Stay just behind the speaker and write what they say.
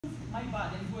my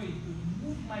body, I'm going to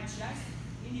move my chest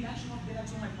in the direction of the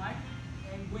legs of my partner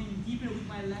and going deeper with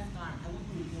my left arm. I want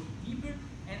to go deeper,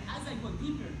 and as I go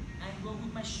deeper, I go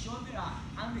with my shoulder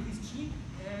under his chin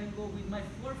and go with my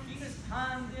four fingers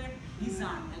under his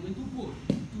arm. I'm going to pull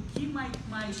to keep my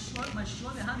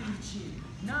shoulder under his chin.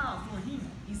 Now for him,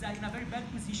 he's in a very bad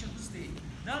position to stay.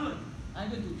 Now look, I'm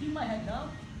going to keep my head down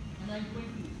and I'm going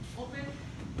to open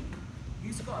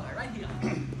his collar right here.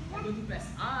 I'm going to press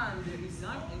under his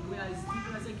arm and go as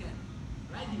deep as I can.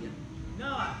 Right here.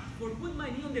 Now, for put my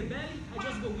knee on the belly, I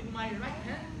just go with my right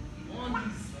hand on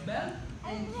his belt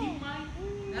and keep my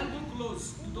elbow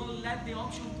close. Don't let the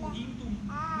option to him to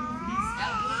move his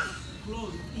elbow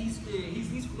close,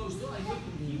 his knees close. So I'm going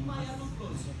to keep my elbow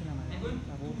close. I'm going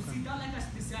to sit down like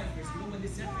the surfers. You know, when the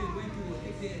surfer is going to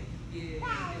take the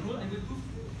roll, I'm going to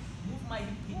move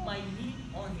my knee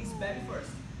on his belly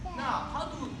first. Now, how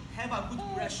to have a good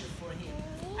pressure for him?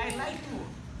 I like to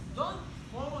don't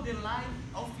follow the line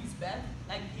of his back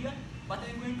like here, but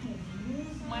I'm going to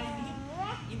move my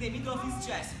knee in the middle of his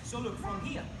chest. So look, from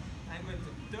here, I'm going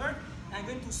to turn, I'm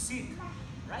going to sit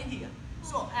right here.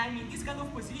 So I'm in this kind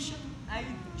of position, I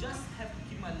just have to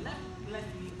keep my left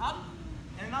knee up,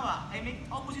 and now I make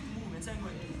opposite movements. I'm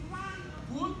going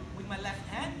to pull with my left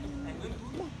hand, I'm going to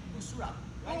do surab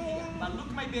right here. But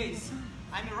look my base.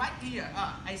 I'm right here.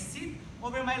 I sit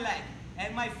over my leg,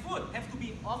 and my foot have to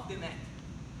be off the mat.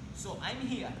 So I'm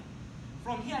here.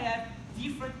 From here, I have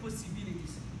different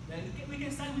possibilities. We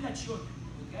can start with a choke.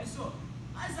 Okay. So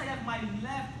as I have my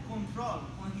left control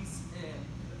on his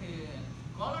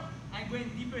collar, I'm going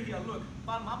deeper here. Look,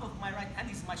 palm up of my right hand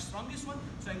is my strongest one.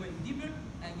 So I'm going deeper.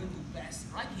 I'm going to pass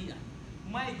right here.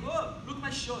 My goal. Look my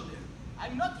shoulder.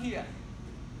 I'm not here.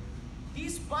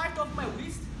 This part of my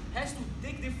wrist has to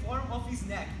take the form of his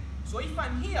neck. So if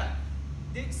I'm here,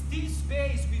 there's still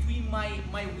space between my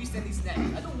wrist and his neck.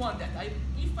 I don't want that.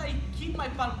 If I keep my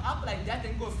palm up like that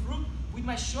and go through with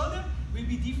my shoulder, it will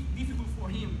be difficult for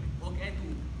him, okay,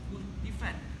 to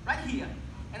defend. Right here.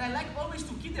 And I like always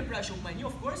to keep the pressure on my knee,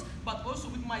 of course, but also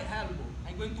with my elbow.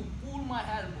 I'm going to pull my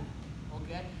elbow,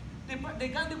 okay? The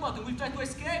guy on the bottom will try to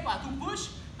escape, to push.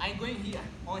 I'm going here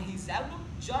on his elbow,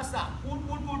 just pull,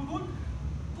 pull, pull, pull.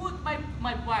 Put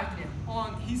my partner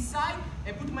on his side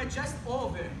and put my chest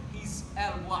over his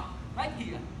elbow, right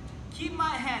here. Keep my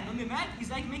hand on the mat. It's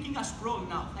like making a sprawl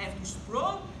now. I have to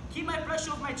sprawl, keep my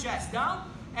pressure of my chest down,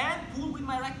 and pull with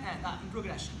my right hand in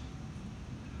progression.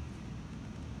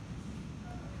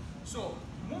 So,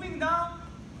 moving down,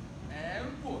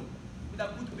 and pull with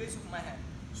a good base of my hand.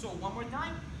 So, one more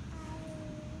time.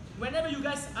 Whenever you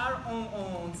guys are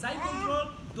on side control,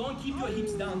 don't keep your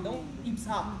hips down, don't hips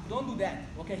up, don't do that.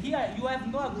 Okay, here you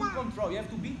have no good control, you have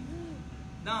to be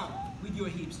down with your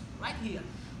hips, right here.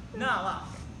 Now,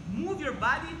 move your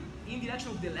body in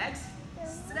direction of the legs,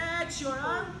 stretch your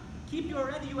arm, keep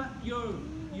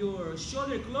your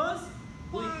shoulder closed,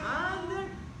 going under,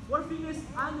 four fingers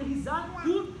under his arm,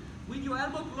 pull with your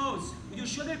elbow closed, with your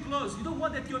shoulder closed. You don't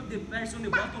want that the person on the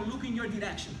bottom look in your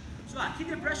direction. So keep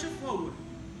the pressure forward.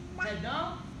 Head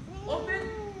down, open,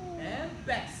 and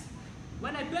pass.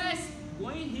 When I pass,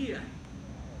 going here.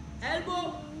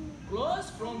 Elbow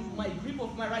close from my grip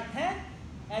of my right hand,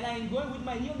 and I'm going with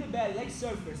my knee on the belly, like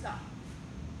surfers. Now,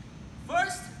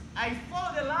 first, I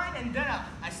follow the line, and then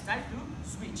I start to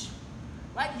switch.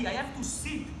 Right here, I have to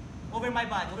sit over my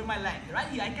body, over my leg. Right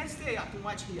here, I can't stay too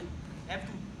much here. I have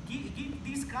to give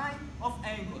this kind of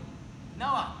angle.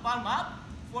 Now, palm up,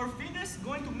 four fingers,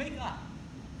 going to make a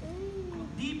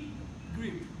deep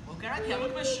grip. Okay, right here, look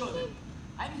at my shoulder.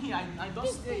 I'm here, I don't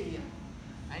stay here.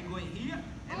 I'm going here,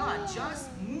 and now I just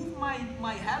move my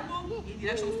elbow in the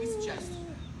direction of his chest.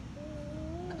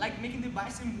 Like making the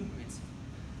bicep movements.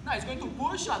 Now he's going to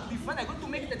push out, defend. I'm going to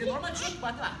make the normal choke,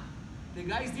 but the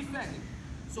guy is defending.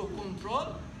 So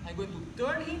control, I'm going to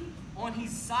turn him on his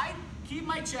side, keep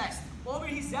my chest over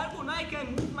his elbow. Now I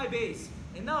can move my base.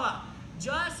 And now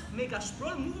just make a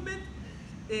sprawl movement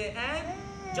and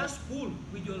just pull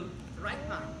with your right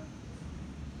arm.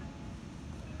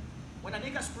 When I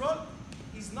make a sprawl,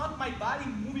 it's not my body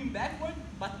moving backward,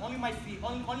 but only my feet,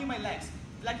 only my legs.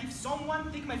 Like if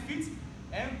someone take my feet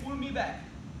and pull me back,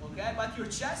 okay? But your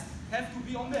chest have to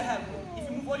be on the elbow. If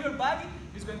you move all your body,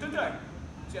 it's going to turn.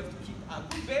 So you have to keep a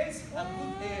good base, a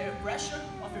good pressure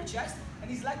of your chest,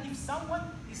 and it's like if someone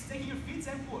is taking your feet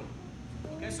and pull.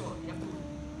 Okay, so you have to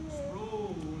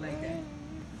sprawl like that.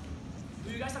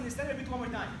 Do you guys understand? Repeat one more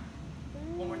time.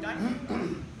 One more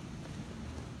time.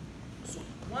 So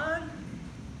one,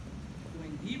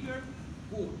 going deeper,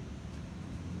 pull.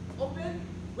 Open.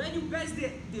 When you pass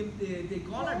the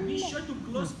collar, be sure to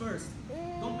close first.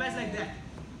 Don't pass like that.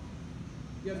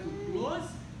 You have to close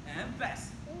and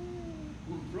pass.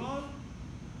 Control.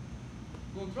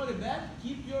 Control the bed.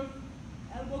 Keep your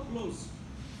elbow close.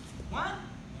 One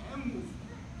and move.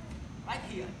 Right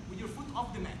here, with your foot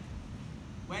off the mat.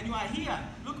 When you are here,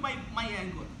 look my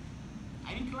angle.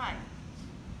 I'm inclined.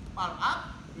 Palm up.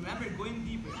 Remember, going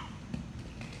deeper.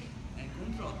 And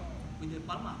control with the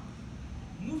palm up.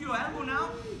 Move your elbow now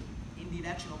in the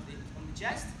direction of the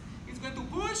chest. It's going to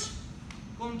push.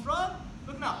 Control.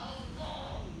 Look now.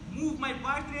 Move my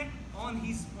partner on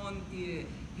his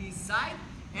side,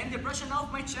 and the pressure now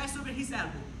of my chest over his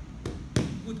elbow.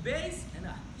 Good base and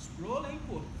scroll and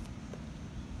pull.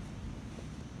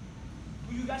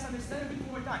 Do you guys understand? A bit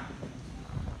more time.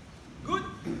 Good.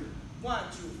 1,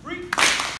 2, 3.